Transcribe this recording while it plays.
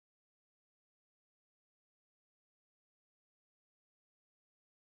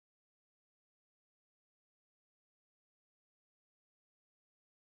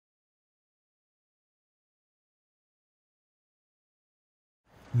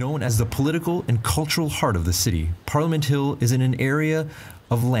Known as the political and cultural heart of the city, Parliament Hill is in an area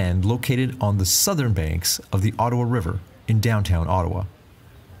of land located on the southern banks of the Ottawa River in downtown Ottawa.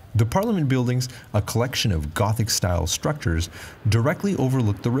 The Parliament buildings, a collection of Gothic-style structures, directly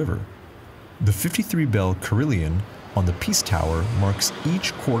overlook the river. The 53-bell carillon on the Peace Tower marks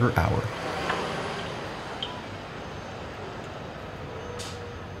each quarter hour.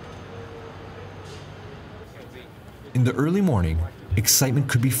 In the early morning, excitement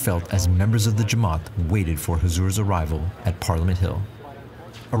could be felt as members of the Jamaat waited for Hazur's arrival at Parliament Hill.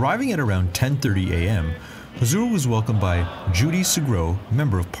 Arriving at around 10:30 a.m., Hazur was welcomed by Judy Segro,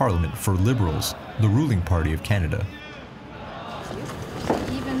 Member of Parliament for Liberals, the ruling party of Canada.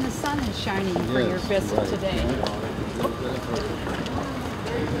 Even the sun is shining for your visit today.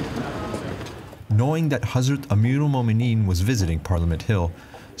 Knowing that Hazrat Amirul Momineen was visiting Parliament Hill,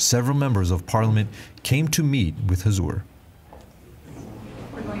 several members of Parliament came to meet with Hazur.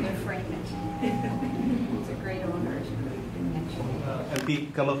 We're going to frame it. It's a great honor.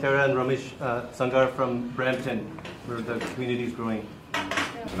 MP Kamal Khera and Ramesh Sangar from Brampton, where the community is growing.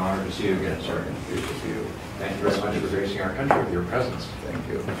 It's an honor to see you again, sir. Good to see you. Thank you very much for gracing our country with your presence. Thank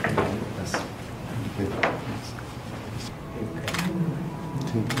you.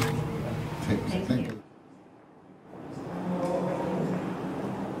 Thank you.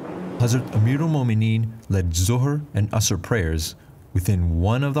 Hazrat Amirul Momineen led Zohar and Asr prayers within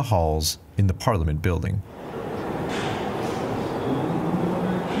one of the halls in the Parliament building.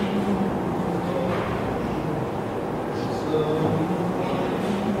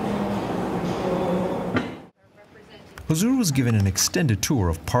 Hazur was given an extended tour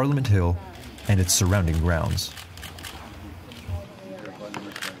of Parliament Hill and its surrounding grounds.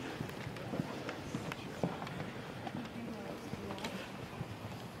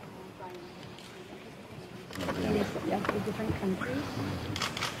 Different countries.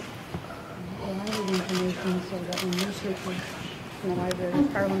 A lot of information so that when newspapers in the Library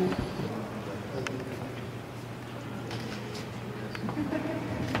of Parliament.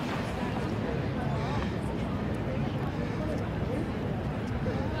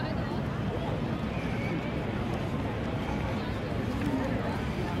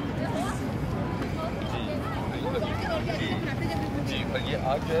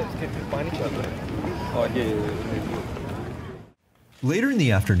 Later in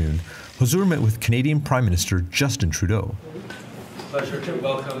the afternoon, Hazur met with Canadian Prime Minister Justin Trudeau. Pleasure to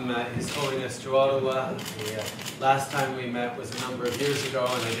welcome His Holiness to Ottawa. The last time we met was a number of years ago,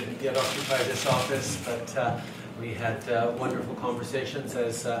 and I didn't yet occupy this office, but we had wonderful conversations,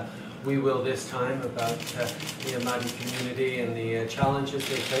 as we will this time, about the Ahmadi community and the challenges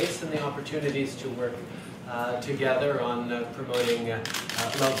they face and the opportunities to work together on promoting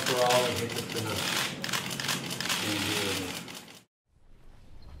love for all and hatred for none.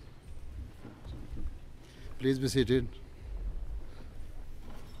 Please be seated.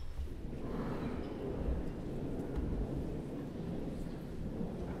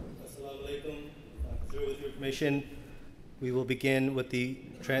 Assalamu alaikum. With your permission, we will begin with the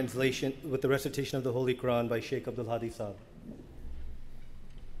translation, with the recitation of the Holy Quran by Sheikh Abdul Hadi Saab.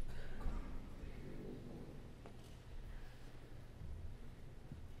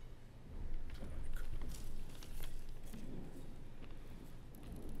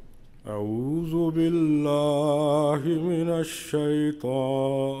 أعوذ بالله من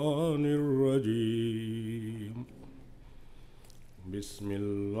الشيطان الرجيم بسم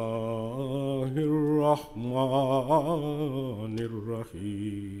الله الرحمن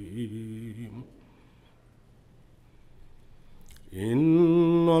الرحيم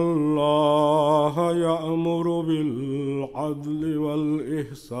إن الله يأمر بالعدل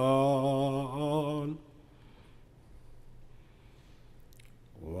والإحسان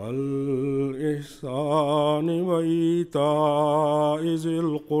وإيتاء ذي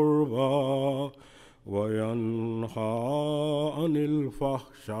القربى وينهى عن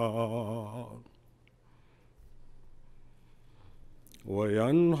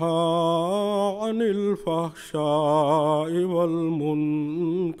الفحشاء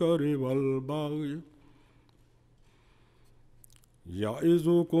والمنكر والبغي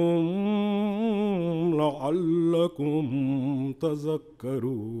يعظكم لعلكم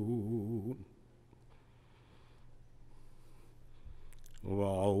تذكرون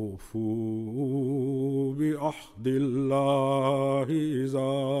وأوفوا بعهد الله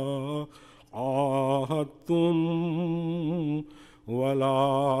إذا عاهدتم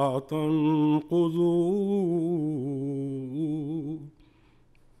ولا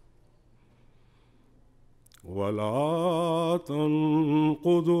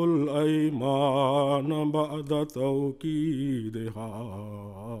تنقضوا الأيمان بعد توكيدها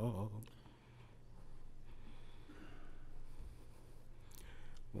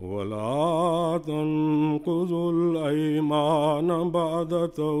ولا تنقضوا الأيمان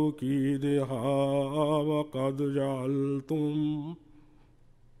بعد توكيدها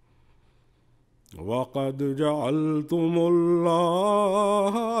وقد جعلتم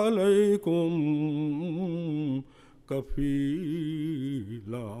الله عليكم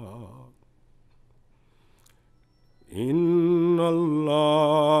كفيلا إن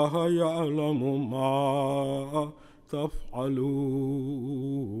الله يعلم ما تفعلون.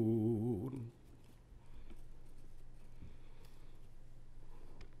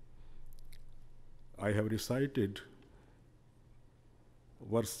 I have recited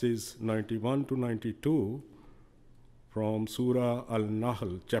verses 91 to 92 from Surah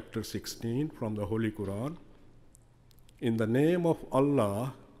Al-Nahl, chapter 16 from the Holy Quran. In the name of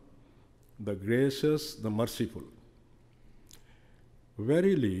Allah, the gracious, the merciful.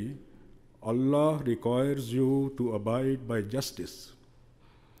 Verily, Allah requires you to abide by justice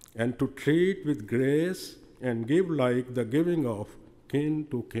and to treat with grace and give like the giving of kin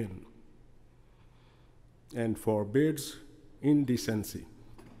to kin, and forbids indecency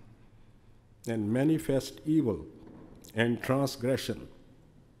and manifest evil and transgression.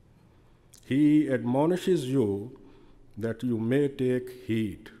 He admonishes you that you may take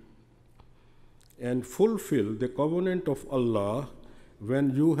heed and fulfill the covenant of Allah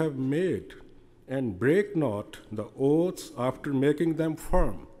when you have made, and break not the oaths after making them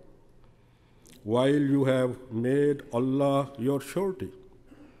firm, while you have made Allah your surety.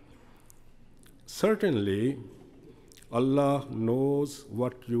 Certainly, Allah knows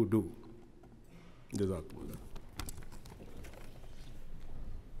what you do. Jazakumullah.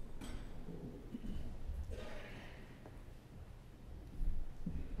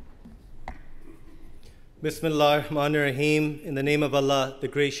 Bismillah ar-Rahman ar-Rahim, in the name of Allah, the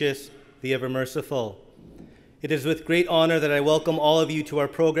Gracious, the Ever Merciful. It is with great honor that I welcome all of you to our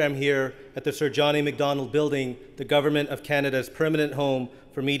program here at the Sir John A. Macdonald Building, the Government of Canada's permanent home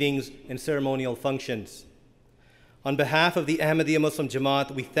for meetings and ceremonial functions. On behalf of the Ahmadiyya Muslim Jamaat,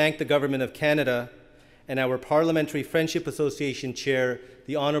 we thank the Government of Canada and our Parliamentary Friendship Association Chair,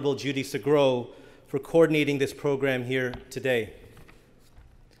 the Honourable Judy Sagro, for coordinating this program here today.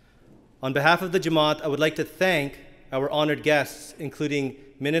 On behalf of the Jamaat, I would like to thank our honored guests, including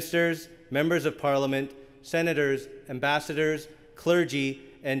ministers, members of parliament, senators, ambassadors, clergy,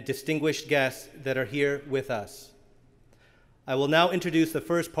 and distinguished guests that are here with us. I will now introduce the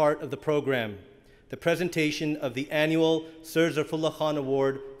first part of the program, the presentation of the annual Sir Zarfullah Khan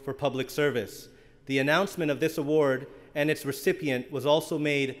Award for Public Service. The announcement of this award and its recipient was also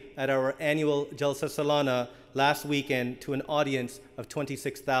made at our annual Jalsa Salana last weekend to an audience of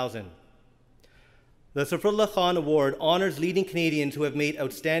 26,000. The Zarfullah Khan Award honors leading Canadians who have made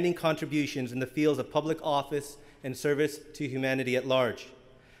outstanding contributions in the fields of public office and service to humanity at large.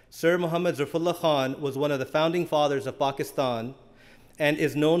 Sir Muhammad Zarfullah Khan was one of the founding fathers of Pakistan and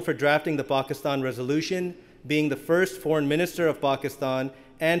is known for drafting the Pakistan Resolution, being the first foreign minister of Pakistan,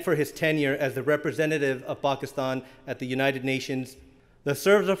 and for his tenure as the representative of Pakistan at the United Nations. The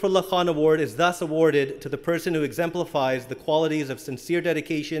Sir Zarfullah Khan Award is thus awarded to the person who exemplifies the qualities of sincere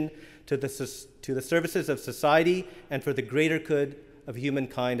dedication to the services of society and for the greater good of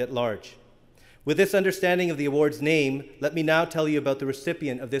humankind at large. With this understanding of the award's name, let me now tell you about the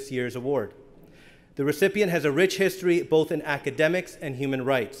recipient of this year's award. The recipient has a rich history both in academics and human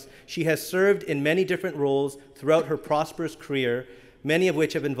rights. She has served in many different roles throughout her prosperous career, many of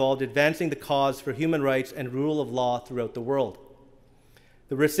which have involved advancing the cause for human rights and rule of law throughout the world.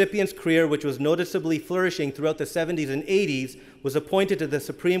 The recipient's career, which was noticeably flourishing throughout the 70s and 80s, was appointed to the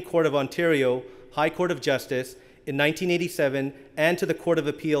Supreme Court of Ontario, High Court of Justice, in 1987, and to the Court of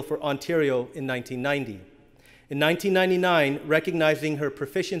Appeal for Ontario in 1990. In 1999, recognizing her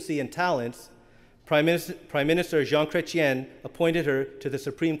proficiency and talents, Prime Minister Jean Chrétien appointed her to the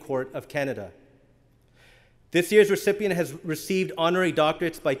Supreme Court of Canada. This year's recipient has received honorary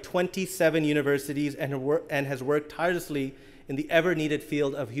doctorates by 27 universities and has worked tirelessly in the ever-needed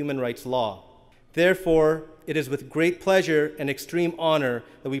field of human rights law. Therefore, it is with great pleasure and extreme honor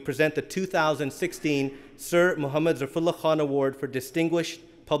that we present the 2016 Sir Muhammad Zarfullah Khan Award for Distinguished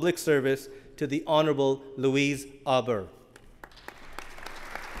Public Service to the Honorable Louise Aber.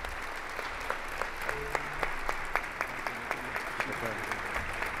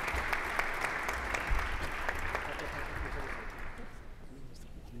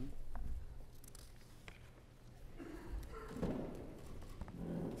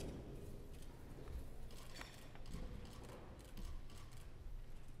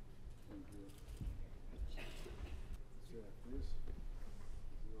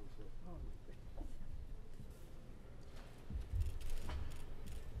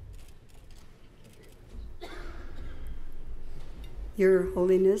 Your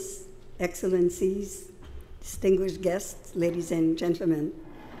Holiness, Excellencies, distinguished guests, ladies and gentlemen,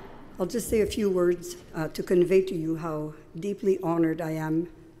 I'll just say a few words to convey to you how deeply honored I am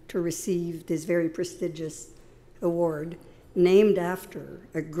to receive this very prestigious award named after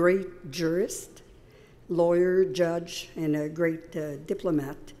a great jurist, lawyer, judge, and a great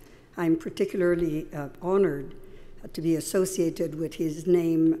diplomat. I'm particularly honored to be associated with his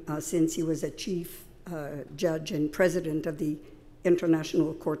name since he was a chief judge and president of the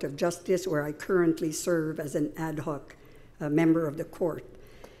International Court of Justice, where I currently serve as an ad hoc member of the court.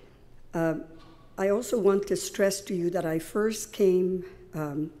 I also want to stress to you that I first came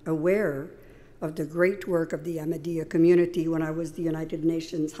aware of the great work of the Ahmadiyya community when I was the United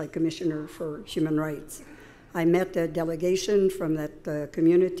Nations High Commissioner for Human Rights. I met a delegation from that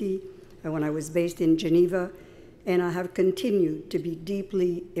community when I was based in Geneva, and I have continued to be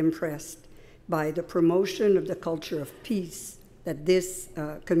deeply impressed by the promotion of the culture of peace that this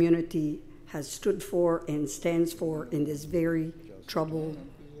community has stood for and stands for in this very troubled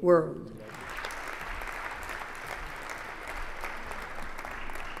world.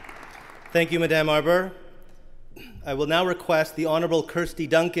 Thank you, Madame Arbour. I will now request the Honorable Kirsty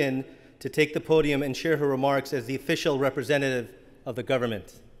Duncan to take the podium and share her remarks as the official representative of the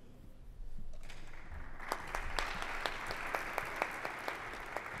government.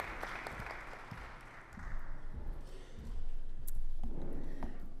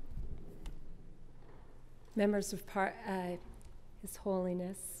 Members of His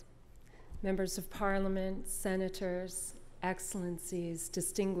Holiness, members of Parliament, senators, excellencies,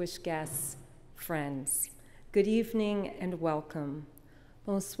 distinguished guests, friends, good evening and welcome.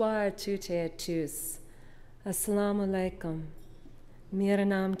 Bonsoir à toutes et à tous. Assalamu alaikum. Mera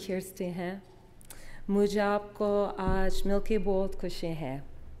naam Kirsty hai. Mujhe aapko aaj milke bahut khushi hai.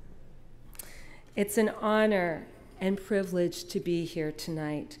 It's an honor and privilege to be here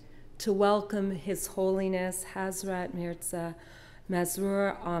tonight to welcome His Holiness Hadhrat Mirza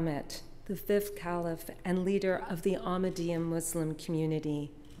Masroor Ahmad, the fifth Caliph and leader of the Ahmadiyya Muslim community,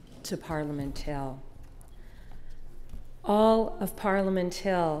 to Parliament Hill. All of Parliament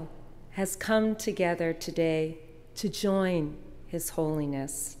Hill has come together today to join His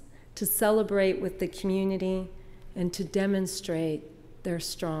Holiness, to celebrate with the community and to demonstrate their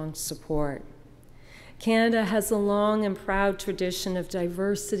strong support. Canada has a long and proud tradition of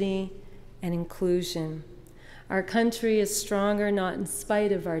diversity and inclusion. Our country is stronger not in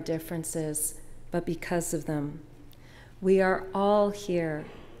spite of our differences, but because of them. We are all here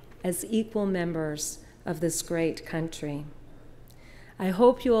as equal members of this great country. I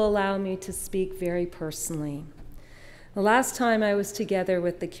hope you'll allow me to speak very personally. The last time I was together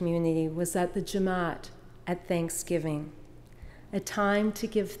with the community was at the Jamaat at Thanksgiving, a time to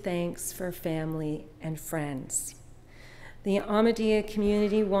give thanks for family and friends. The Ahmadiyya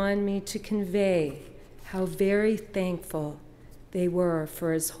community wanted me to convey how very thankful they were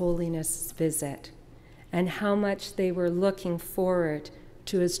for His Holiness' visit and how much they were looking forward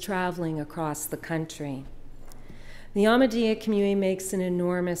to his traveling across the country. The Ahmadiyya community makes an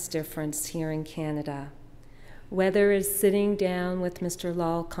enormous difference here in Canada, whether it's sitting down with Mr.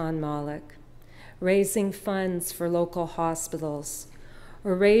 Lal Khan Malik, raising funds for local hospitals,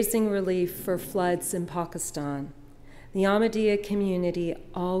 or raising relief for floods in Pakistan. The Ahmadiyya community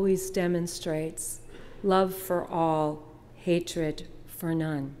always demonstrates love for all, hatred for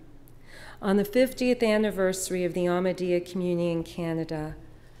none. On the 50th anniversary of the Ahmadiyya community in Canada,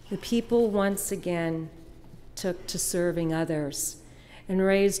 the people once again took to serving others and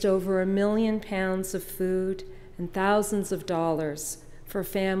raised over £1 million of food and thousands of dollars for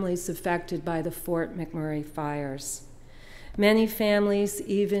families affected by the Fort McMurray fires. Many families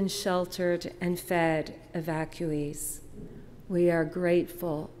even sheltered and fed evacuees. We are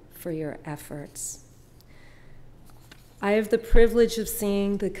grateful for your efforts. I have the privilege of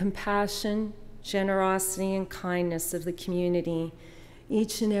seeing the compassion, generosity, and kindness of the community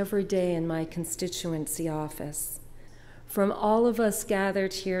each and every day in my constituency office. From all of us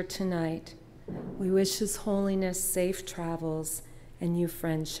gathered here tonight, we wish His Holiness safe travels and new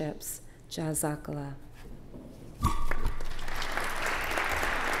friendships. Jazakallah.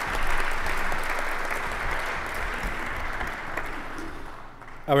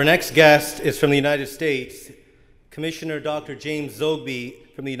 Our next guest is from the United States. Commissioner Dr. James Zogby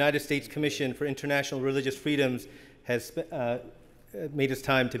from the United States Commission for International Religious Freedoms has made his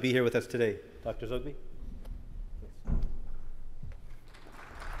time to be here with us today. Dr. Zogby?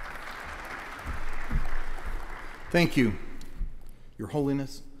 Thank you, Your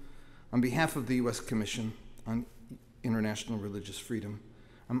Holiness. On behalf of the U.S. Commission on International Religious Freedom,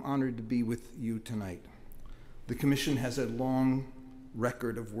 I'm honored to be with you tonight. The Commission has a long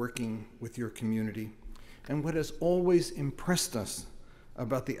record of working with your community. And what has always impressed us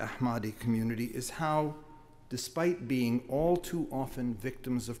about the Ahmadi community is how, despite being all too often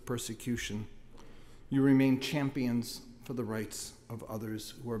victims of persecution, you remain champions for the rights of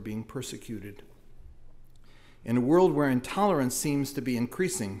others who are being persecuted. In a world where intolerance seems to be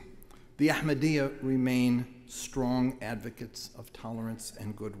increasing, the Ahmadiyya remain strong advocates of tolerance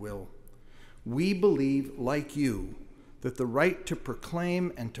and goodwill. We believe, like you, that the right to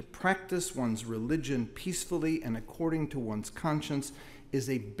proclaim and to practice one's religion peacefully and according to one's conscience is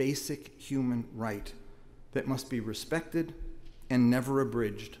a basic human right that must be respected and never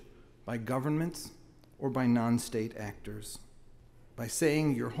abridged by governments or by non-state actors. By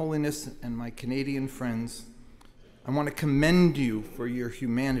saying, Your Holiness and my Canadian friends, I want to commend you for your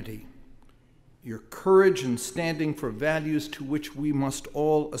humanity, your courage in standing for values to which we must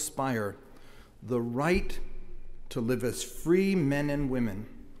all aspire, the right to live as free men and women,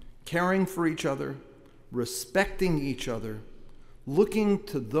 caring for each other, respecting each other, looking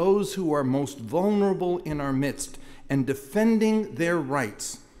to those who are most vulnerable in our midst, and defending their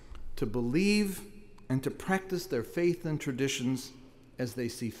rights to believe and to practice their faith and traditions as they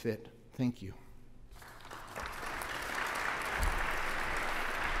see fit. Thank you.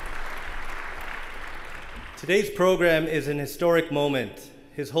 Today's program is an historic moment.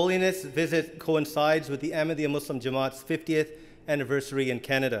 His Holiness' visit coincides with the Ahmadiyya Muslim Jamaat's 50th anniversary in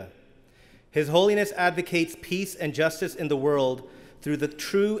Canada. His Holiness advocates peace and justice in the world through the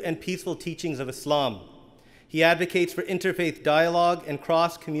true and peaceful teachings of Islam. He advocates for interfaith dialogue and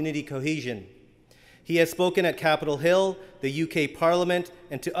cross-community cohesion. He has spoken at Capitol Hill, the UK Parliament,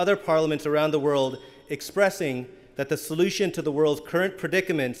 and to other parliaments around the world, expressing that the solution to the world's current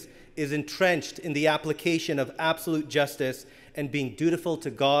predicaments is entrenched in the application of absolute justice and being dutiful to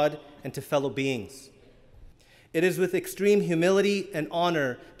God and to fellow beings. It is with extreme humility and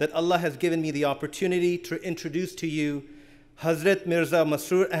honor that Allah has given me the opportunity to introduce to you Hazrat Mirza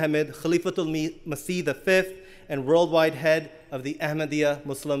Masroor Ahmed, Khalifatul Masih V and worldwide head of the Ahmadiyya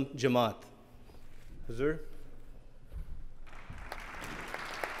Muslim Jamaat. Hazur.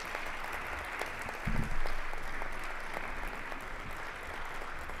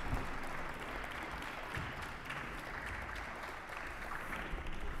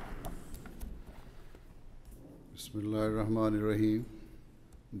 Bismillahirrahmanirrahim.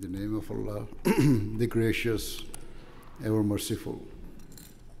 In the name of Allah, the gracious, ever merciful.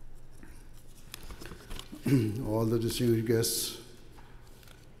 All the distinguished guests,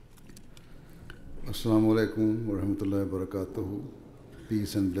 Assalamu alaikum wa rahmatullahi wa barakatuhu.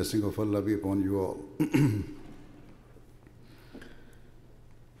 Peace and blessing of Allah be upon you all.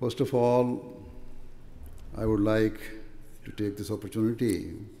 First of all, I would like to take this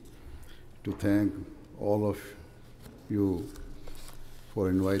opportunity to thank all of you for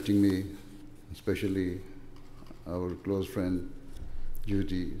inviting me, especially our close friend,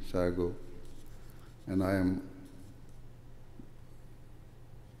 Judy Sargo. And I'm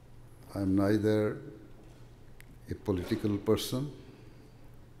neither a political person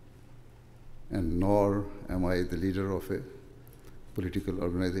and nor am I the leader of a political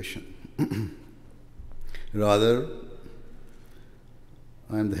organization. Rather,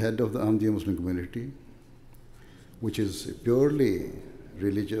 I am the head of the Ahmadiyya Muslim community, which is a purely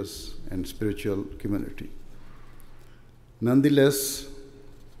religious and spiritual community. Nonetheless,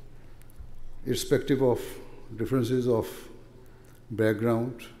 irrespective of differences of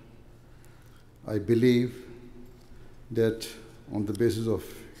background, I believe that on the basis of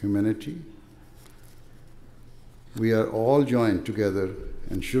humanity, we are all joined together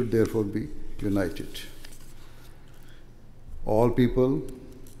and should therefore be united. All people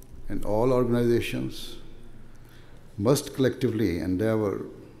and all organizations must collectively endeavor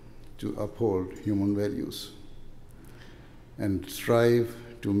to uphold human values and strive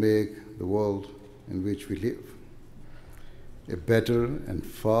to make the world in which we live a better and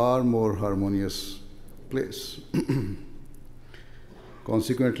far more harmonious place.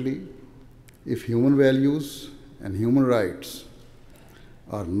 Consequently, if human values and human rights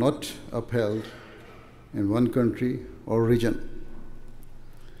are not upheld in one country or region,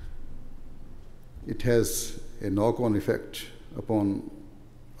 it has a knock-on effect upon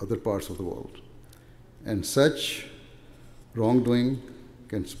other parts of the world. And such wrongdoing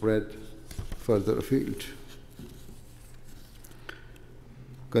can spread further afield.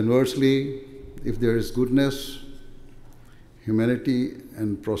 Conversely, if there is goodness, humanity,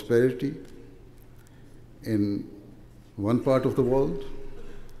 and prosperity in one part of the world,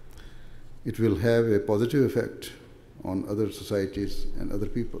 it will have a positive effect on other societies and other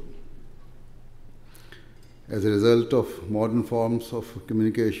people. as a result of modern forms of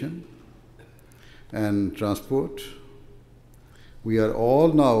communication and transport, we are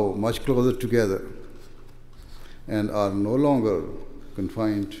all now much closer together and are no longer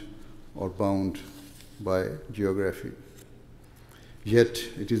confined or bound by geography. Yet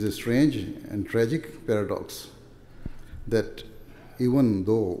it is a strange and tragic paradox that even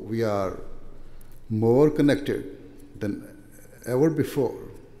though we are more connected than ever before,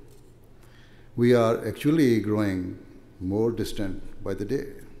 we are actually growing more distant by the day.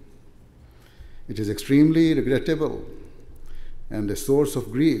 It is extremely regrettable and a source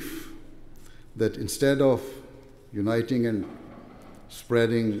of grief that instead of uniting and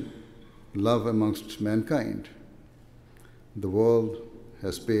spreading love amongst mankind, the world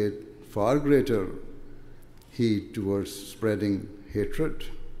has paid far greater heed towards spreading hatred,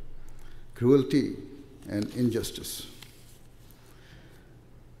 cruelty, and injustice.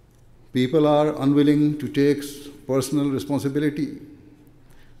 People are unwilling to take personal responsibility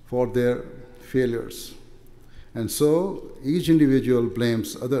for their failures, and so each individual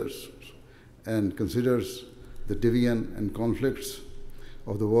blames others and considers the division and conflicts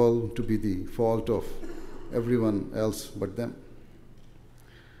of the world to be the fault of everyone else but them.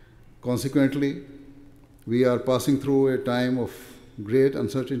 Consequently, we are passing through a time of great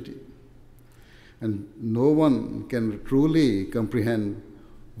uncertainty, and no one can truly comprehend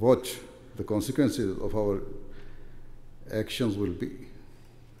what the consequences of our actions will be,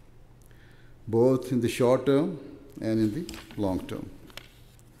 both in the short term and in the long term.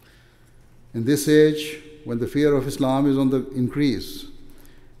 In this age, when the fear of Islam is on the increase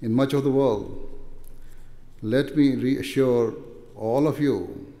in much of the world, let me reassure all of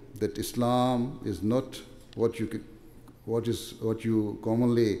you that Islam is not what you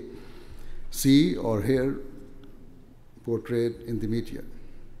commonly see or hear portrayed in the media.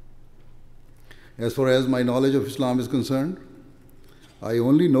 As far as my knowledge of Islam is concerned, I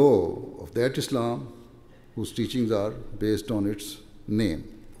only know of that Islam whose teachings are based on its name.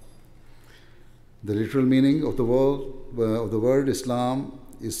 The literal meaning of the word Islam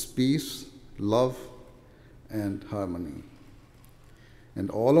is peace, love, and harmony.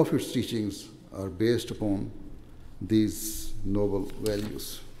 And all of its teachings are based upon these noble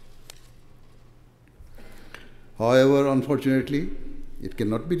values. However, unfortunately, it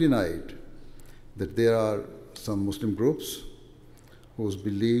cannot be denied that there are some Muslim groups whose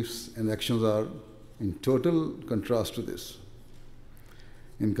beliefs and actions are in total contrast to this,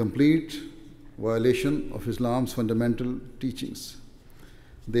 in complete violation of Islam's fundamental teachings.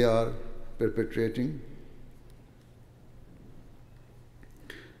 They are perpetrating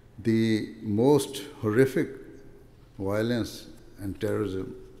the most horrific violence and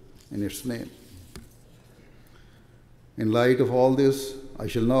terrorism in its name. In light of all this, I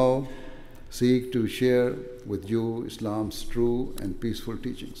shall now seek to share with you Islam's true and peaceful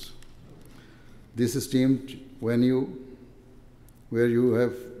teachings. This esteemed venue, where you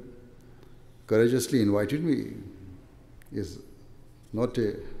have courageously invited me, is not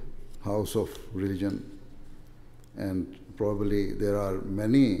a house of religion, and probably there are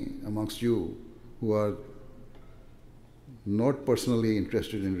many amongst you who are not personally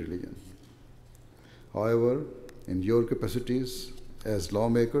interested in religion. However, in your capacities as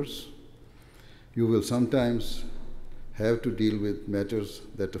lawmakers, you will sometimes have to deal with matters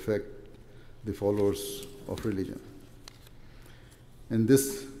that affect the followers of religion. In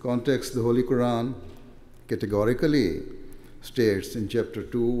this context, the Holy Quran categorically states in chapter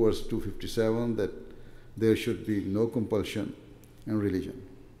 2, verse 257, that there should be no compulsion in religion.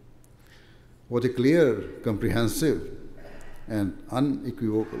 What a clear, comprehensive, and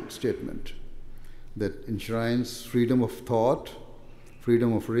unequivocal statement that enshrines freedom of thought,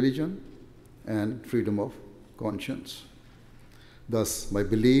 freedom of religion, and freedom of conscience. Thus, my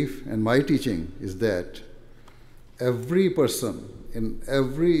belief and my teaching is that every person in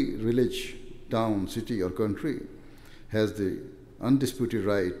every village, town, city, or country has the undisputed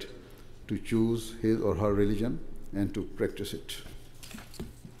right to choose his or her religion and to practice it.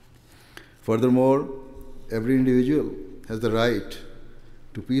 Furthermore, every individual has the right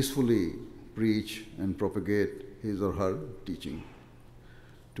to peacefully preach and propagate his or her teaching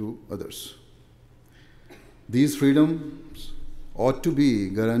to others. These freedoms ought to be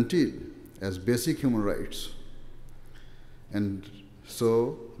guaranteed as basic human rights, and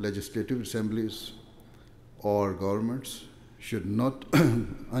so legislative assemblies or governments should not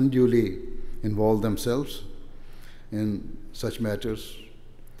unduly involve themselves in such matters.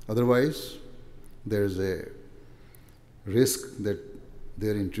 Otherwise, there is a risk that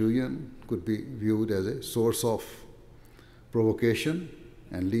their intrusion could be viewed as a source of provocation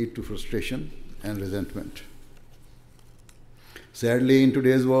and lead to frustration and resentment. Sadly, in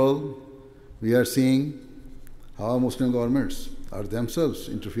today's world, we are seeing how Muslim governments are themselves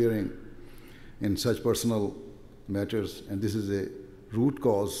interfering in such personal matters, and this is a root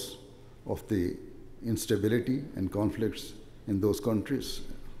cause of the instability and conflicts in those countries.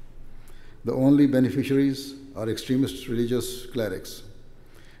 The only beneficiaries are extremist religious clerics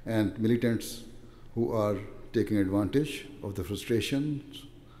and militants who are taking advantage of the frustrations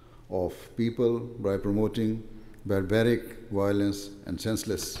of people by promoting barbaric violence and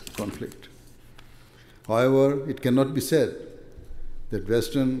senseless conflict. However, it cannot be said that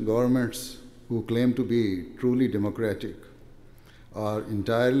Western governments who claim to be truly democratic are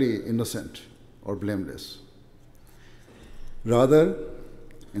entirely innocent or blameless. Rather,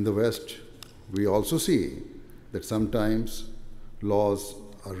 in the West, we also see that sometimes laws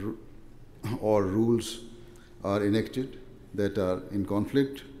or rules are enacted that are in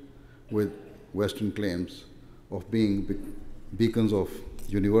conflict with Western claims of being beacons of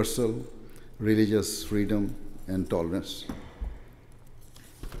universal religious freedom and tolerance.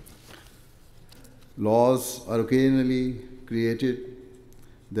 Laws are occasionally created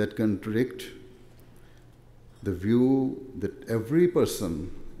that contradict the view that every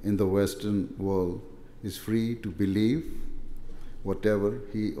person in the Western world is free to believe whatever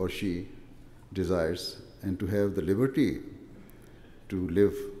he or she desires and to have the liberty to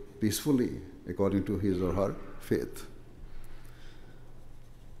live peacefully according to his or her faith.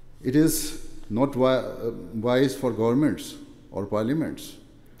 It is not wise for governments or parliaments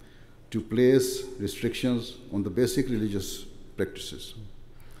to place restrictions on the basic religious practices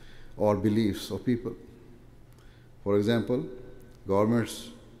or beliefs of people. For example, governments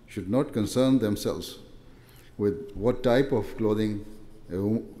should not concern themselves with what type of clothing a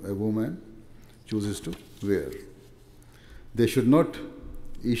woman chooses to wear. They should not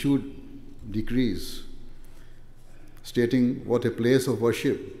issue decrees stating what a place of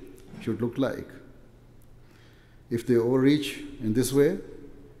worship should look like. If they overreach in this way,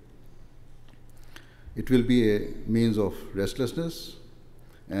 it will be a means of restlessness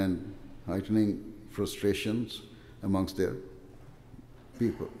and heightening frustrations amongst their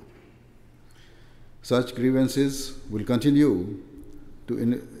people. Such grievances will continue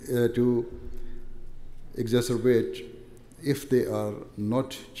to exacerbate if they are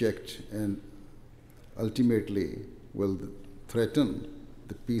not checked and ultimately will threaten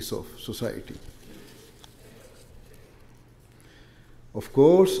the peace of society. Of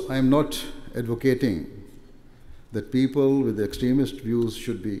course, I am not advocating that people with extremist views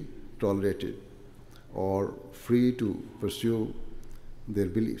should be tolerated or free to pursue their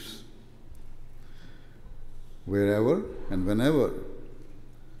beliefs. Wherever and whenever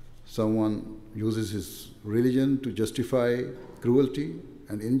someone uses his religion to justify cruelty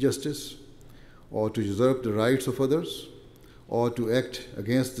and injustice, or to usurp the rights of others, or to act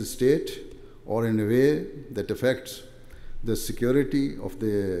against the state, or in a way that affects the security of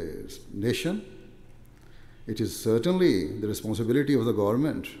the nation, it is certainly the responsibility of the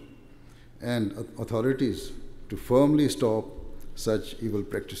government and authorities to firmly stop such evil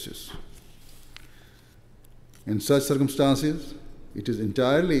practices. In such circumstances, it is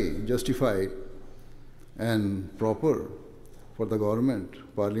entirely justified and proper for the government,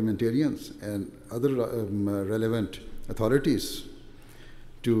 parliamentarians, and other relevant authorities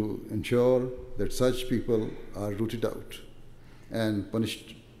to ensure that such people are rooted out and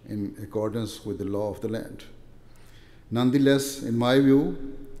punished in accordance with the law of the land. Nonetheless, in my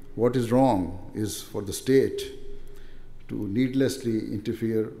view, what is wrong is for the state to needlessly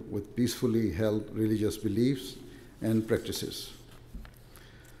interfere with peacefully held religious beliefs and practices.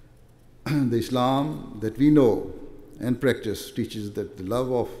 The Islam that we know and practice teaches that the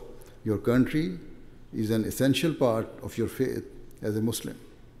love of your country is an essential part of your faith as a Muslim.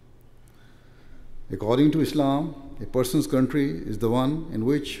 According to Islam, a person's country is the one in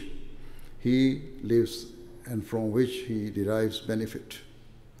which he lives and from which he derives benefit.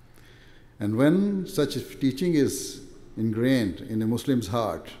 And when such a teaching is ingrained in a Muslim's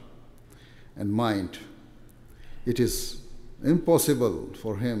heart and mind, it is impossible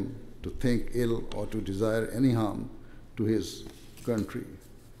for him to think ill or to desire any harm to his country.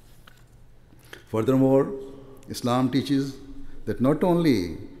 Furthermore, Islam teaches that not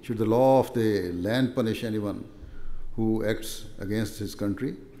only should the law of the land punish anyone who acts against his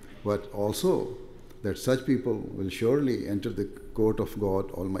country, but also that such people will surely enter the court of God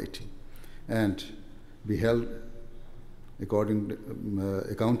Almighty and be held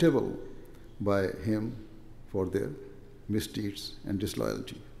accountable by Him for their misdeeds and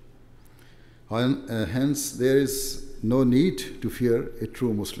disloyalty. Hence, there is no need to fear a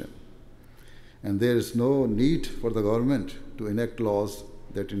true Muslim. and there is no need for the government to enact laws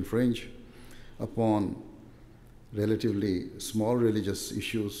that infringe upon relatively small religious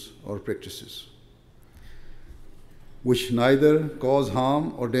issues or practices, which neither cause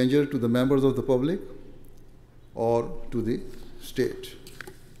harm or danger to the members of the public or to the state.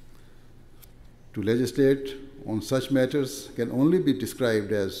 To legislate on such matters can only be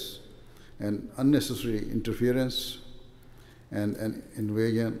described as an unnecessary interference and an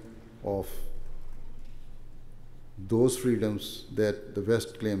invasion of those freedoms that the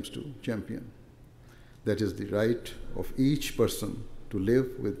West claims to champion. That is the right of each person to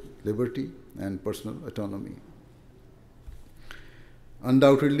live with liberty and personal autonomy.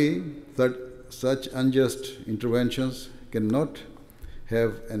 Undoubtedly, such unjust interventions cannot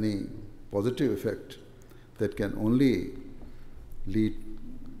have any positive effect, that can only lead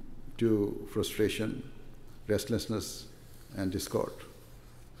to frustration, restlessness, and discord.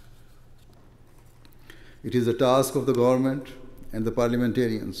 It is the task of the government and the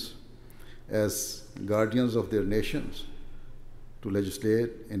parliamentarians as guardians of their nations to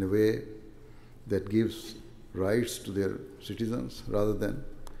legislate in a way that gives rights to their citizens rather than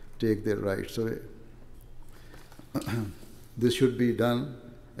take their rights away. This should be done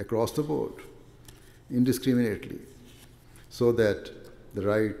across the board, indiscriminately, so that the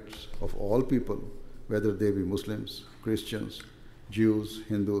rights of all people, whether they be Muslims, Christians, Jews,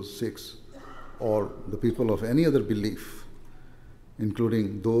 Hindus, Sikhs, or the people of any other belief,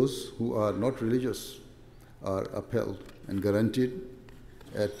 including those who are not religious, are upheld and guaranteed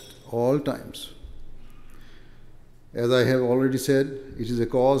at all times. As I have already said, it is a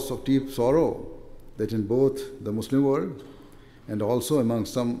cause of deep sorrow that in both the Muslim world and also among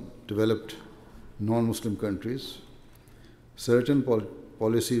some developed non-Muslim countries, certain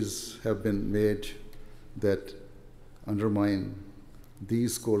policies have been made that undermine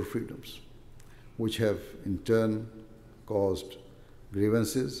these core freedoms, which have in turn caused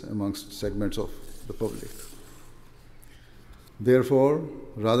grievances amongst segments of the public. Therefore,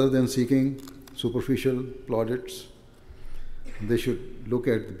 rather than seeking superficial plaudits, they should look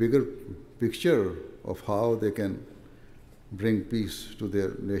at the bigger picture of how they can bring peace to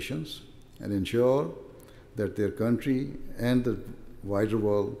their nations and ensure that their country and the wider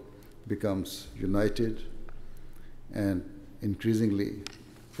world becomes united and increasingly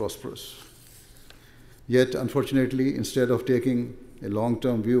prosperous. Yet, unfortunately, instead of taking a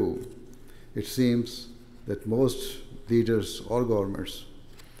long-term view, it seems that most leaders or governments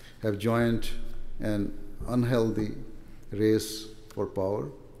have joined an unhealthy race for power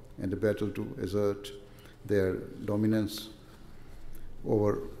and a battle to assert their dominance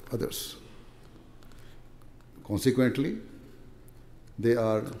over others. Consequently, they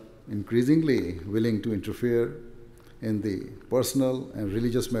are increasingly willing to interfere in the personal and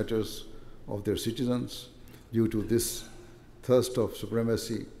religious matters of their citizens due to this thirst of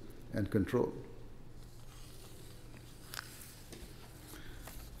supremacy and control.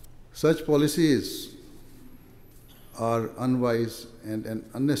 Such policies are unwise and an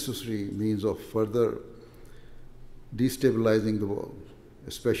unnecessary means of further destabilizing the world,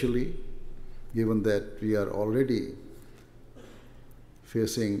 especially given that we are already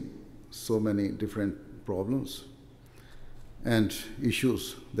facing so many different problems and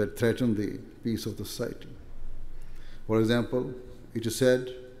issues that threaten the peace of the society. For example, it is said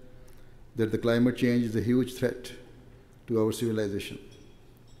that the climate change is a huge threat to our civilization.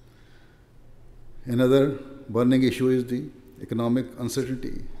 Another burning issue is the economic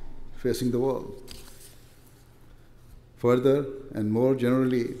uncertainty facing the world. Further, and more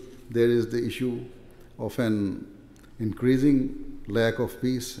generally, there is the issue of an increasing lack of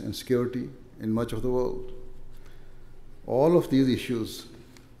peace and security in much of the world. All of these issues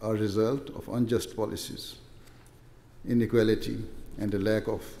are a result of unjust policies, inequality, and a lack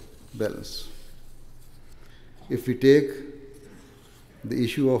of balance. If we take the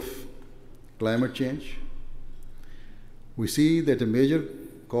issue of climate change, we see that a major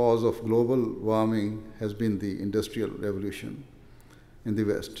cause of global warming has been the Industrial Revolution in the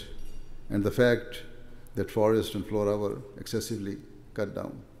West and the fact that forests and flora were excessively cut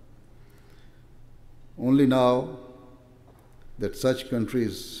down. Only now that such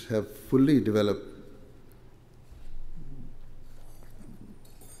countries have fully developed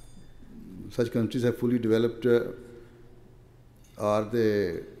are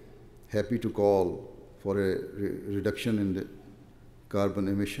they happy to call for a reduction in the carbon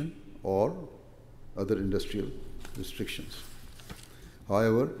emission or other industrial restrictions.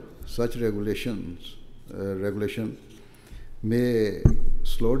 However, such regulation may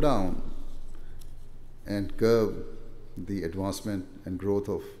slow down and curb the advancement and growth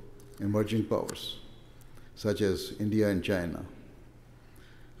of emerging powers, such as India and China.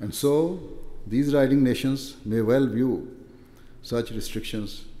 And so, these rising nations may well view such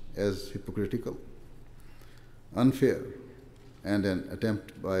restrictions as hypocritical, unfair, and an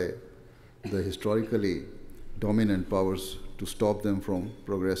attempt by the historically dominant powers to stop them from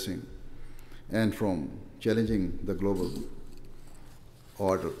progressing and from challenging the global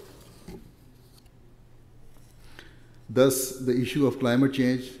order. Thus, the issue of climate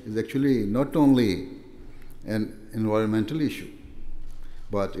change is actually not only an environmental issue,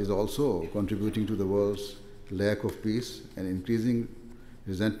 but is also contributing to the world's lack of peace and increasing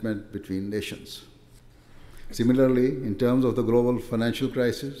resentment between nations. Similarly, in terms of the global financial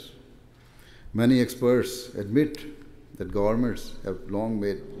crisis, many experts admit that governments have long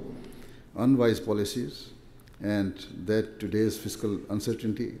made unwise policies and that today's fiscal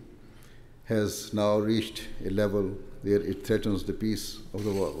uncertainty has now reached a level where it threatens the peace of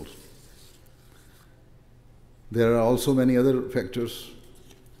the world. There are also many other factors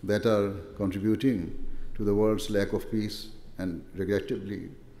that are contributing to the world's lack of peace, and regrettably,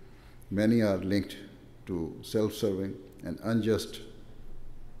 many are linked to self-serving and unjust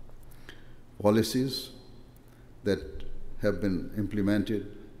policies that have been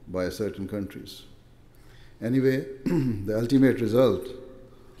implemented by certain countries. Anyway, the ultimate result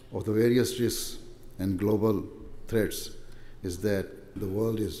of the various risks and global threats is that the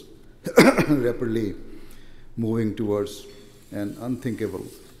world is rapidly moving towards an unthinkable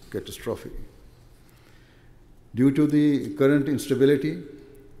catastrophe. Due to the current instability,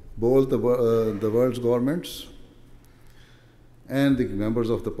 both the world's governments and the members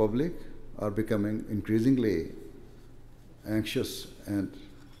of the public are becoming increasingly anxious and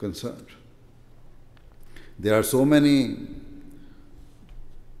concerned. There are so many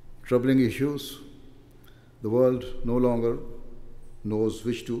troubling issues, the world no longer knows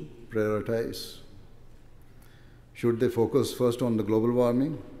which to prioritize. Should they focus first on the global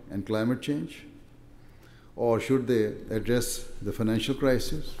warming and climate change? Or should they address the financial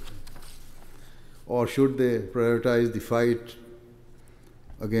crisis? Or should they prioritize the fight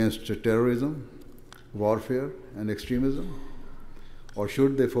against terrorism, warfare, and extremism? Or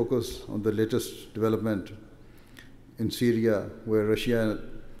should they focus on the latest development in Syria, where Russia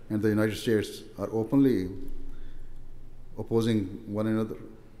and the United States are openly opposing one another?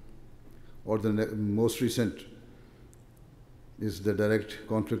 Or the most recent is the direct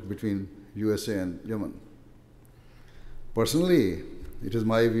conflict between USA and Yemen. Personally, it is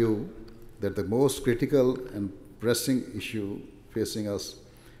my view that the most critical and pressing issue facing us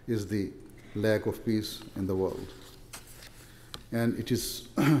is the lack of peace in the world. And it is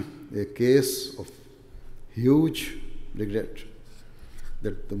a case of huge regret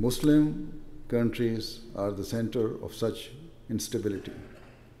that the Muslim countries are the center of such instability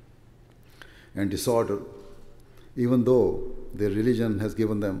and disorder, even though their religion has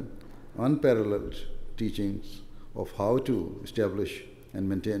given them unparalleled teachings of how to establish and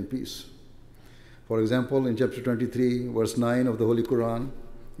maintain peace. For example, in chapter 23, verse 9 of the Holy Quran,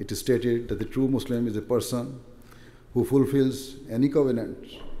 it is stated that the true Muslim is a person who fulfills any covenant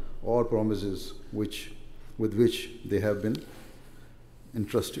or promises with which they have been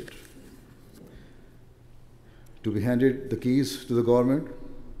entrusted. To be handed the keys to the government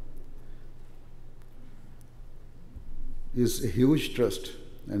is a huge trust,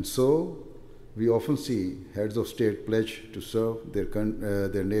 and so we often see heads of state pledge to serve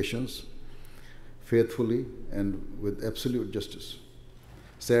their nations faithfully and with absolute justice.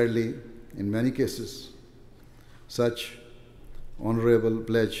 Sadly, in many cases, such honorable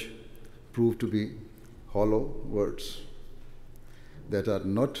pledge prove to be hollow words that are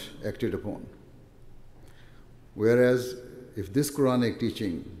not acted upon. Whereas, if this Quranic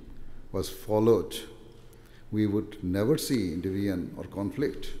teaching was followed, we would never see division or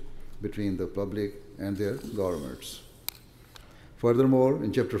conflict between the public and their governments. Furthermore,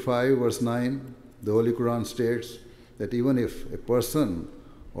 in chapter 5, verse 9, the Holy Quran states that even if a person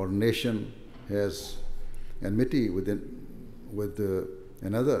or nation has enmity with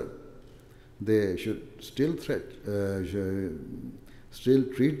another, they should still treat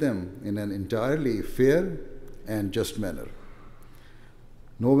them in an entirely fair and just manner,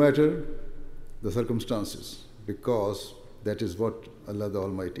 no matter the circumstances, because that is what Allah the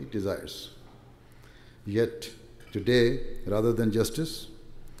Almighty desires. Yet today, rather than justice,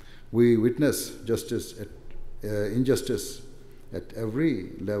 we witness injustice at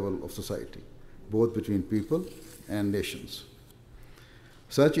every level of society, both between people and nations.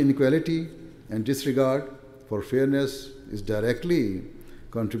 Such inequality and disregard for fairness is directly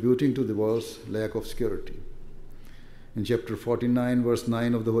contributing to the world's lack of security. In chapter 49, verse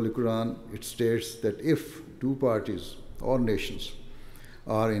 9 of the Holy Quran, it states that if two parties or nations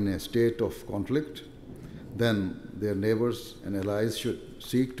are in a state of conflict, then their neighbors and allies should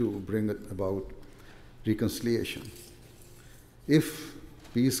seek to bring about reconciliation. If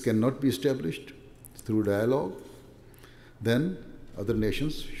peace cannot be established through dialogue, then other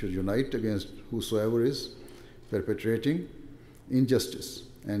nations should unite against whosoever is perpetrating injustice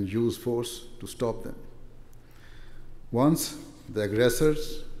and use force to stop them. Once the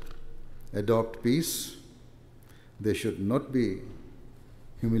aggressors adopt peace, they should not be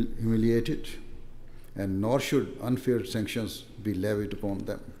humiliated, and nor should unfair sanctions be levied upon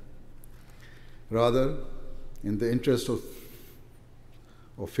them. Rather, in the interest of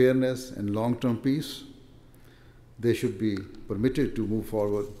fairness and long-term peace, they should be permitted to move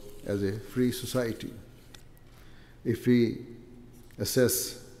forward as a free society. If we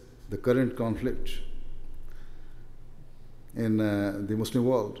assess the current conflict in the Muslim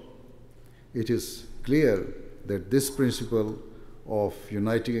world, it is clear that this principle of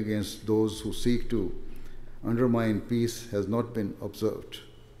uniting against those who seek to undermine peace has not been observed.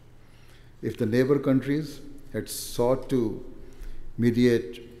 If the neighbor countries had sought to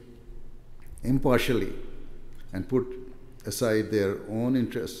mediate impartially and put aside their own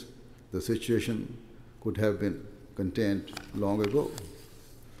interests, the situation could have been contained long ago.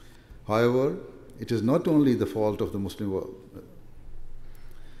 However, it is not only the fault of the Muslim world,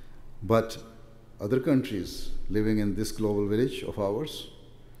 but other countries living in this global village of ours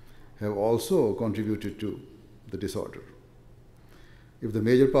have also contributed to the disorder. If the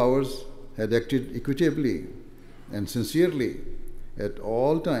major powers had acted equitably and sincerely at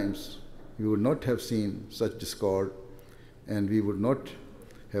all times, we would not have seen such discord, and we would not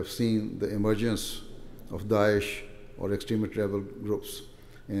have seen the emergence of Daesh or extremist rebel groups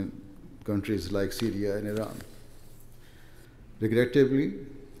in countries like Syria and Iran. Regrettably,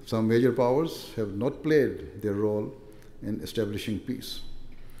 some major powers have not played their role in establishing peace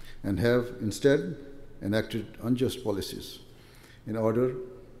and have instead enacted unjust policies in order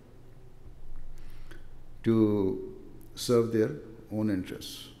to serve their own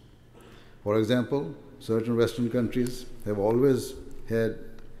interests. For example, certain Western countries have always had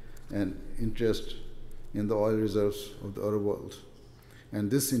an interest in the oil reserves of the Arab world,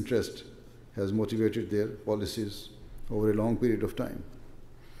 and this interest has motivated their policies over a long period of time.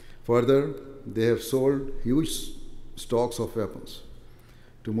 Further, they have sold huge stocks of weapons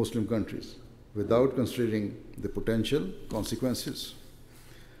to Muslim countries without considering the potential consequences.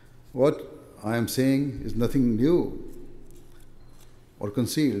 What I am saying is nothing new or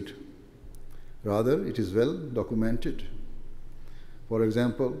concealed. Rather, it is well documented. For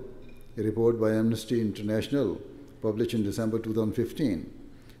example, a report by Amnesty International published in December 2015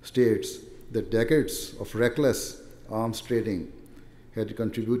 states that decades of reckless arms trading had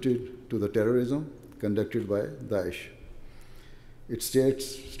contributed to the terrorism conducted by Daesh. It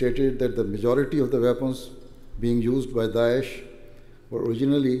stated that the majority of the weapons being used by Daesh were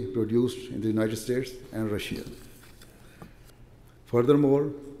originally produced in the United States and Russia.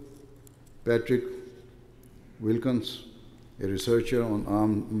 Furthermore, Patrick Wilkins, a researcher on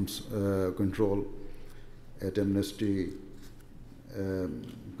arms control at Amnesty,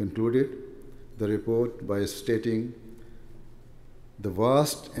 concluded the report by stating, "The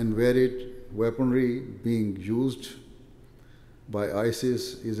vast and varied weaponry being used by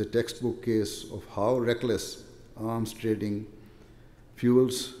ISIS is a textbook case of how reckless arms trading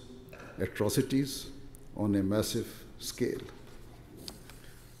fuels atrocities on a massive scale."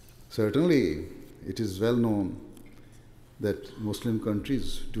 Certainly, it is well known that Muslim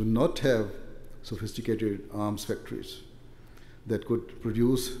countries do not have sophisticated arms factories that could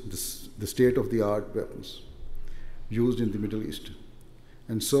produce the state-of-the-art weapons used in the Middle East.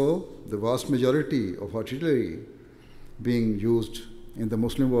 And so, the vast majority of artillery being used in the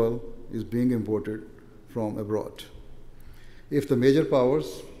Muslim world is being imported from abroad. If the major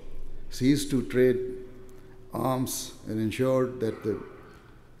powers cease to trade arms and ensure that the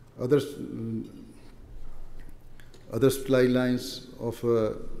other supply lines of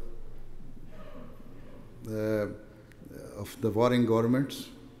the warring governments,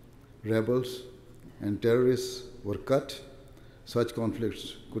 rebels, and terrorists were cut, such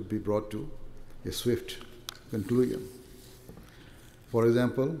conflicts could be brought to a swift conclusion. For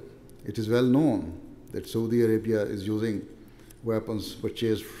example, it is well known that Saudi Arabia is using weapons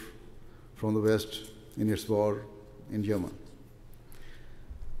purchased from the West in its war in Yemen,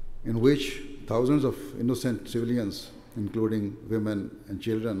 in which thousands of innocent civilians, including women and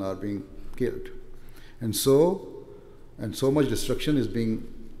children, are being killed. And so much destruction is being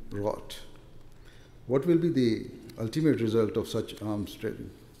wrought. What will be the ultimate result of such arms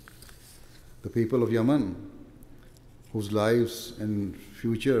trading? The people of Yemen, whose lives and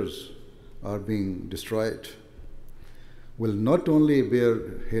futures are being destroyed, will not only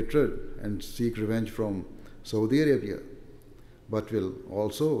bear hatred and seek revenge from Saudi Arabia, but will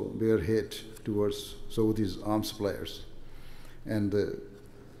also bear hate towards Saudi's arms suppliers and the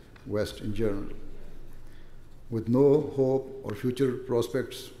West in general. With no hope or future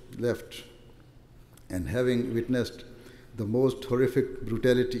prospects left, and having witnessed the most horrific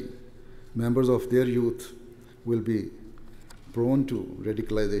brutality, members of their youth will be prone to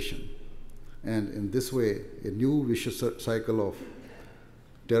radicalization. And in this way, a new vicious cycle of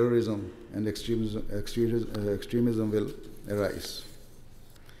terrorism and extremism will arise.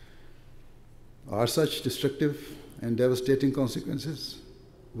 Are such destructive and devastating consequences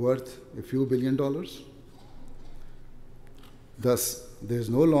worth a few $1 billion? Thus, there is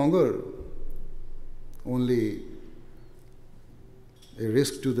no longer only a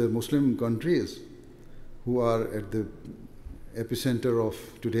risk to the Muslim countries who are at the epicenter of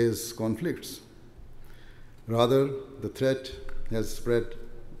today's conflicts. Rather, the threat has spread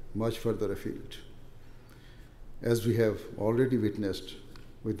much further afield, as we have already witnessed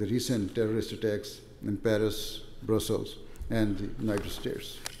with the recent terrorist attacks in Paris, Brussels, and the United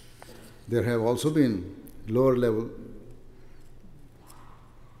States. There have also been lower-level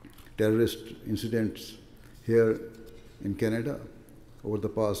terrorist incidents here in Canada over the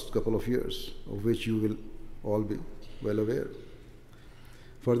past couple of years, of which you will all be well aware.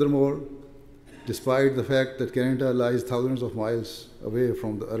 Furthermore, despite the fact that Canada lies thousands of miles away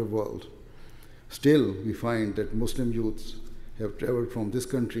from the Arab world, still we find that Muslim youths have traveled from this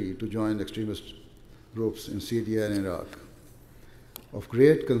country to join extremist groups in Syria and Iraq. Of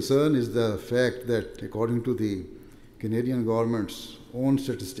great concern is the fact that, according to the Canadian government's own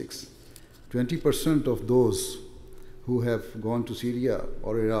statistics, 20% of those who have gone to Syria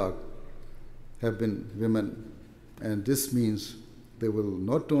or Iraq have been women, and this means they will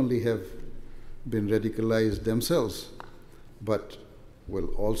not only have been radicalized themselves, but will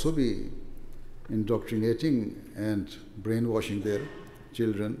also be indoctrinating and brainwashing their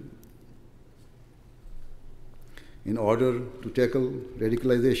children. In order to tackle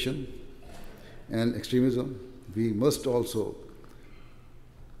radicalization and extremism, we must also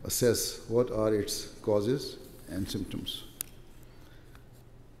assess what are its causes and symptoms.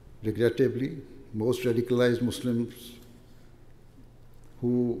 Regrettably, most radicalized Muslims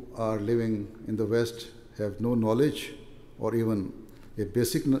who are living in the West have no knowledge or even a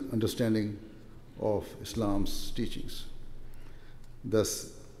basic understanding of Islam's teachings.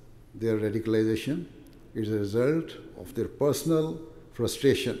 Thus, their radicalization is a result of their personal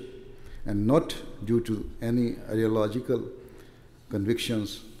frustration and not due to any ideological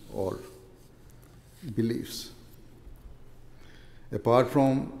convictions or beliefs. Apart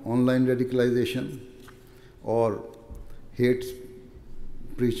from online radicalization or hate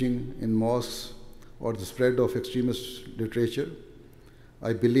preaching in mosques or the spread of extremist literature,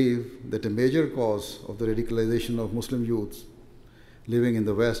 I believe that a major cause of the radicalization of Muslim youths living in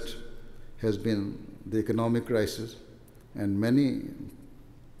the West has been the economic crisis, and many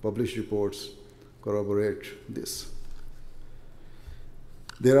published reports corroborate this.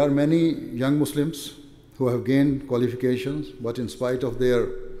 There are many young Muslims who have gained qualifications, but in spite of their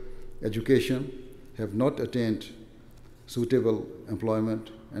education, have not attained suitable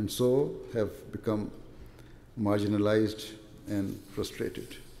employment, and so have become marginalized and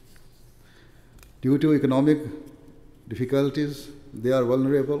frustrated. Due to economic difficulties, they are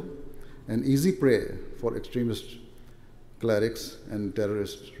vulnerable and easy prey for extremist clerics and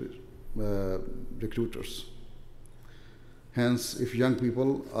terrorist recruiters. Hence, if young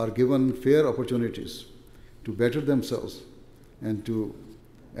people are given fair opportunities to better themselves and to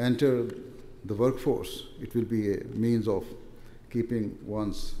enter the workforce, it will be a means of keeping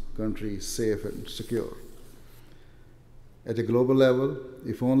one's country safe and secure. At a global level,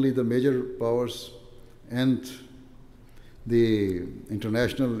 if only the major powers and the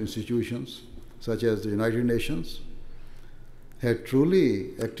international institutions, such as the United Nations, had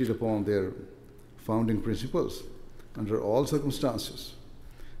truly acted upon their founding principles under all circumstances,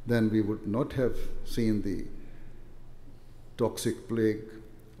 then we would not have seen the toxic plague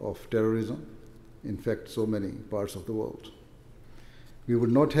of terrorism infect so many parts of the world. We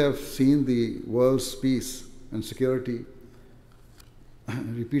would not have seen the world's peace and security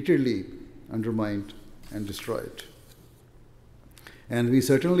repeatedly undermined and destroyed. And we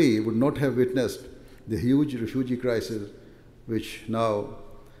certainly would not have witnessed the huge refugee crisis which now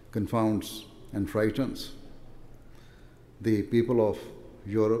confounds and frightens the people of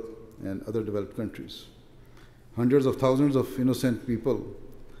Europe and other developed countries. Hundreds of thousands of innocent people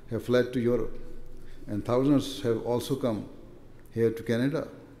have fled to Europe, and thousands have also come here to Canada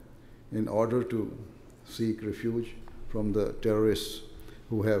in order to seek refuge from the terrorists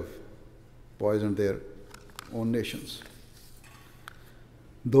who have poisoned their own nations.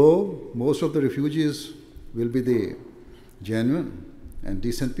 Though most of the refugees will be the genuine and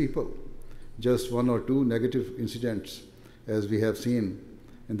decent people, just one or two negative incidents, as we have seen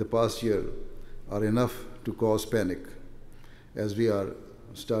in the past year, are enough to cause panic, as we are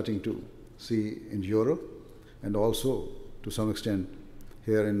starting to see in Europe and also to some extent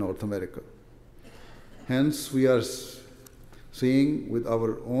here in North America. Hence, we are seeing with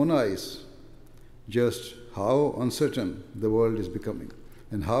our own eyes just how uncertain the world is becoming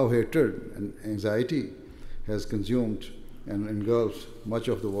and how hatred and anxiety has consumed and engulfed much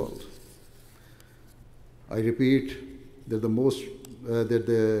of the world. I repeat that the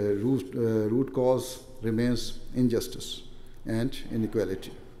root cause remains injustice and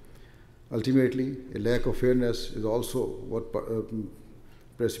inequality. Ultimately, a lack of fairness is also what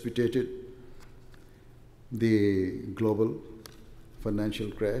precipitated the global financial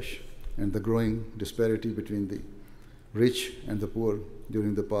crash and the growing disparity between the rich and the poor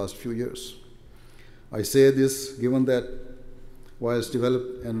during the past few years. I say this given that whilst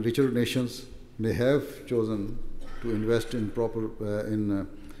developed and richer nations may have chosen to invest in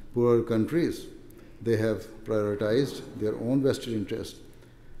poorer countries, they have prioritized their own vested interest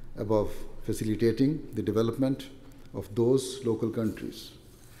above facilitating the development of those local countries.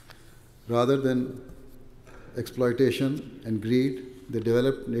 Rather than exploitation and greed, the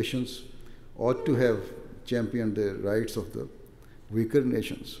developed nations ought to have championed the rights of the weaker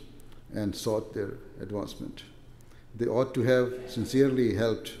nations and sought their advancement. They ought to have sincerely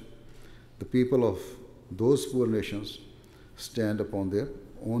helped the people of those poor nations stand upon their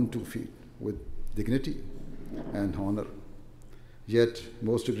own 2 feet with dignity and honor. Yet,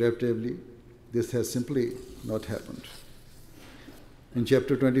 most regrettably, this has simply not happened. In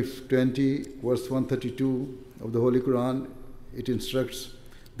chapter 20, verse 132 of the Holy Quran, it instructs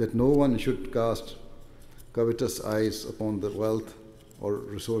that no one should cast covetous eyes upon the wealth or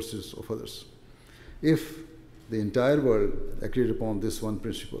resources of others. If the entire world agreed upon this one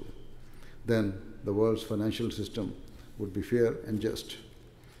principle, then the world's financial system would be fair and just.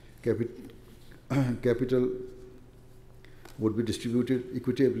 Capital would be distributed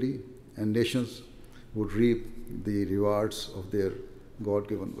equitably, and nations would reap the rewards of their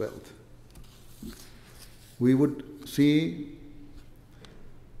God-given wealth. We would see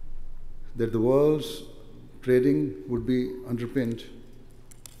that the world's trading would be underpinned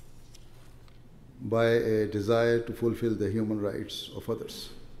by a desire to fulfill the human rights of others,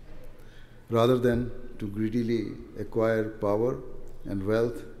 rather than to greedily acquire power and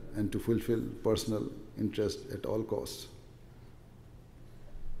wealth and to fulfill personal interest at all costs.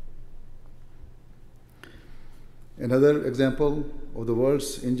 Another example of the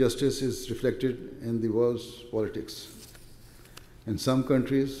world's injustice is reflected in the world's politics. In some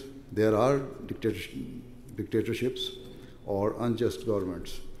countries, there are dictatorships or unjust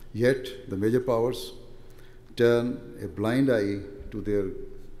governments, yet the major powers turn a blind eye to their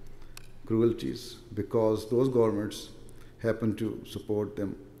cruelties because those governments happen to support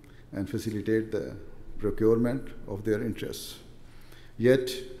them and facilitate the procurement of their interests. Yet,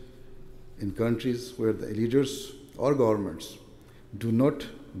 in countries where the leaders or governments do not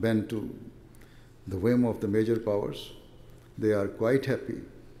bend to the whim of the major powers, they are quite happy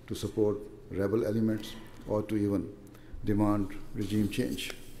to support rebel elements or to even demand regime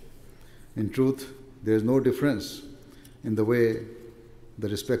change. In truth, there is no difference in the way the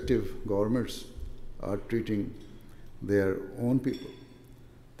respective governments are treating their own people.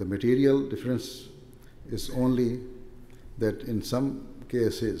 The material difference is only that in some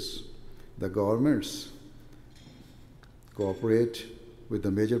cases, the governments cooperate with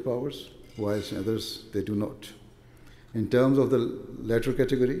the major powers, whilst in others they do not. In terms of the latter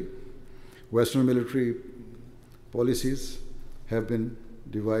category, Western military policies have been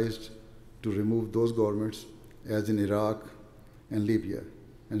devised to remove those governments, as in Iraq and Libya.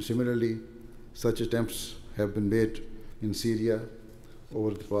 And similarly, such attempts have been made in Syria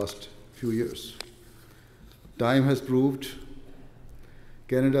over the past few years. Time has proved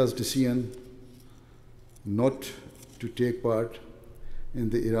Canada's decision not to take part in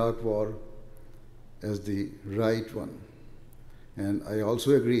the Iraq war as the right one. And I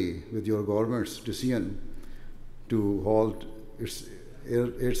also agree with your government's decision to halt its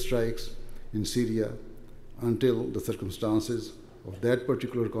airstrikes in Syria until the circumstances of that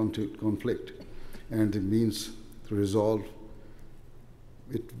particular conflict and the means to resolve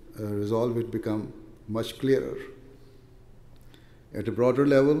it resolve it become much clearer. At a broader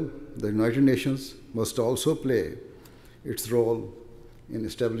level, the United Nations must also play its role in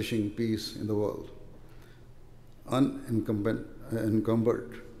establishing peace in the world, unencumbered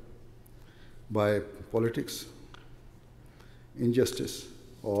by politics, injustice,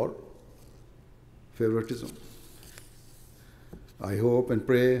 or favoritism. I hope and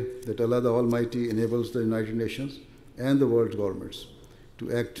pray that Allah the Almighty enables the United Nations and the world governments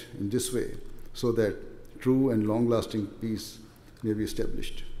to act in this way so that true and long-lasting peace may be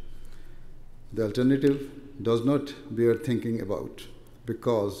established. The alternative does not bear thinking about,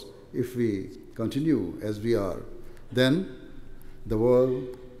 because if we continue as we are, then the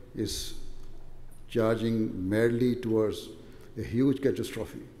world is charging madly towards a huge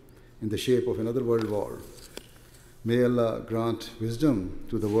catastrophe in the shape of another world war. May Allah grant wisdom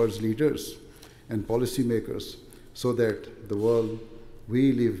to the world's leaders and policymakers so that the world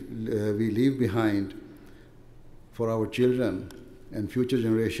we leave behind for our children and future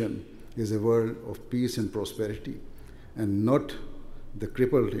generation is a world of peace and prosperity, and not the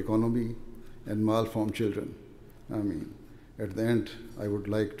crippled economy and malformed children. Ameen. At the end, I would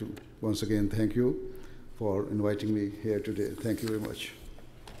like to once again thank you for inviting me here today. Thank you very much.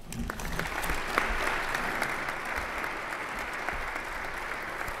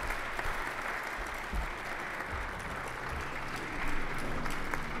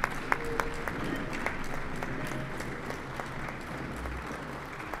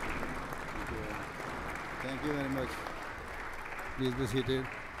 Thank you very much. Please be seated.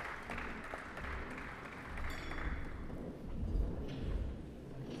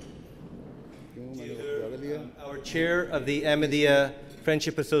 Our chair of the Ahmadiyya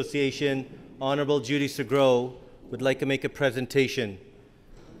Friendship Association, Honorable Judy Segro, would like to make a presentation.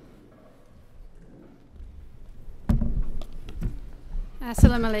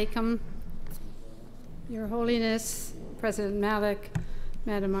 Assalamu alaikum. Your Holiness, President Malik,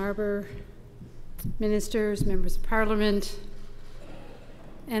 Madam Arbor, ministers, members of Parliament,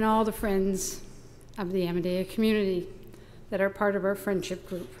 and all the friends of the Ahmadiyya community that are part of our friendship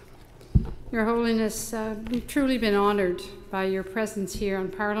group. Your Holiness, we've truly been honored by your presence here on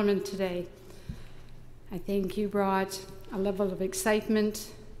Parliament today. I think you brought a level of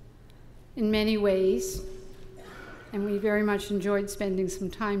excitement in many ways, and we very much enjoyed spending some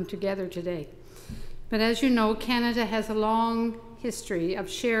time together today. But as you know, Canada has a long history of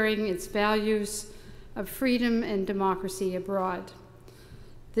sharing its values of freedom and democracy abroad.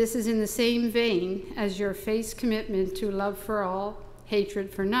 This is in the same vein as your faith's commitment to love for all,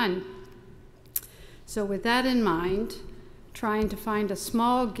 hatred for none. So with that in mind, trying to find a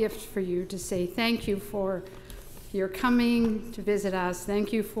small gift for you to say thank you for your coming to visit us.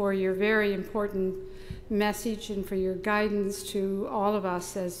 Thank you for your very important message and for your guidance to all of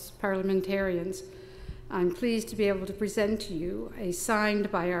us as parliamentarians. I'm pleased to be able to present to you a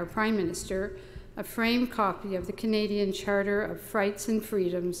signed by our Prime Minister, a framed copy of the Canadian Charter of Rights and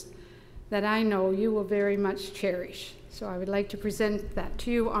Freedoms that I know you will very much cherish. So I would like to present that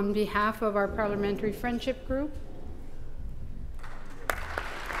to you on behalf of our Parliamentary Friendship Group.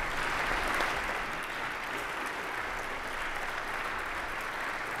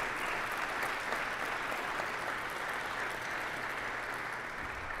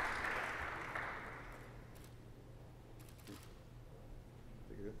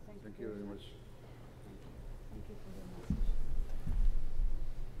 Thank you very much. Thank you for the message.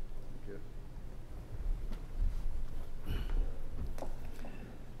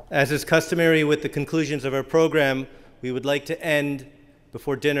 As is customary with the conclusions of our program, we would like to end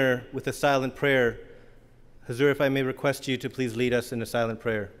before dinner with a silent prayer. Hazur, if I may request you to please lead us in a silent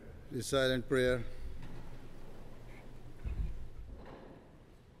prayer. The silent prayer.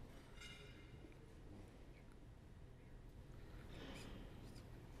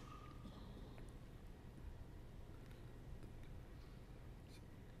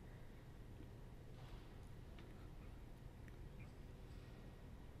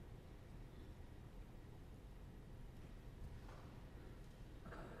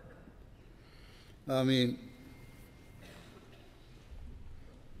 Ameen.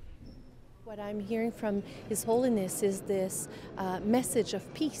 What I'm hearing from His Holiness is this message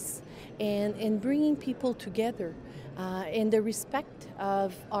of peace and bringing people together in the respect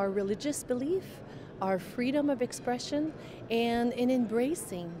of our religious belief, our freedom of expression, and in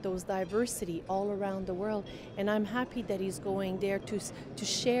embracing those diversity all around the world. And I'm happy that he's going there to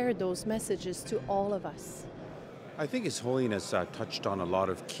share those messages to all of us. I think His Holiness touched on a lot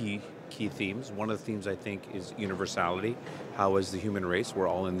of key themes. One of the themes, I think, is universality. How as the human race, we're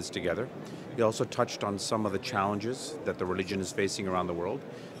all in this together. He also touched on some of the challenges that the religion is facing around the world.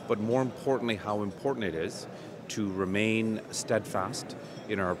 but more importantly, how important it is to remain steadfast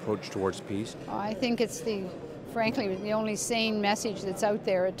in our approach towards peace. I think it's frankly, the only sane message that's out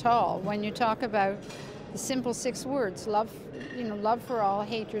there at all. When you talk about the simple 6 words, love for all,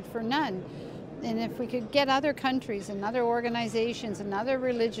 hatred for none. And if we could get other countries and other organizations and other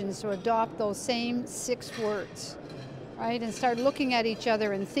religions to adopt those same 6 words, right, and start looking at each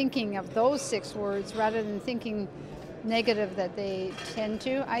other and thinking of those 6 words rather than thinking negative that they tend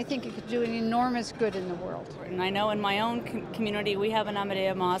to, I think it could do an enormous good in the world. And I know in my own community we have an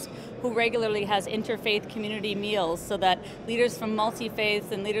Ahmadiyya mosque who regularly has interfaith community meals so that leaders from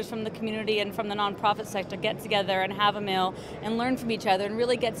multi-faiths and leaders from the community and from the nonprofit sector get together and have a meal and learn from each other and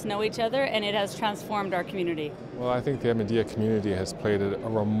really get to know each other, and it has transformed our community. Well, I think the Ahmadiyya community has played a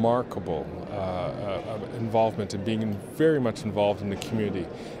remarkable involvement in being very much involved in the community.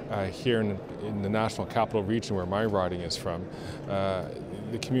 Here in the National Capital Region where my riding is from,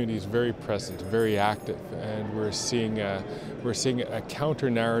 the community is very present, very active, and we're seeing a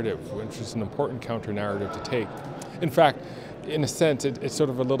counter-narrative, which is an important counter-narrative to take. In fact, in a sense, it's sort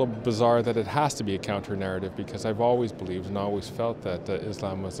of a little bizarre that it has to be a counter-narrative, because I've always believed and always felt that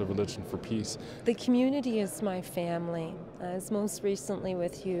Islam was a religion for peace. The community is my family, as most recently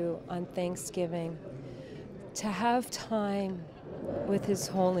with you on Thanksgiving. To have time with His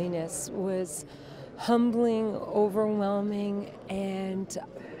Holiness was humbling, overwhelming, and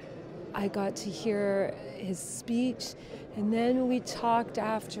I got to hear his speech, and then we talked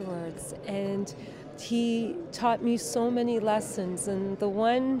afterwards, and he taught me so many lessons, and the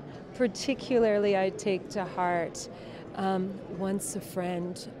one particularly I take to heart, once a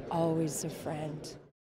friend, always a friend.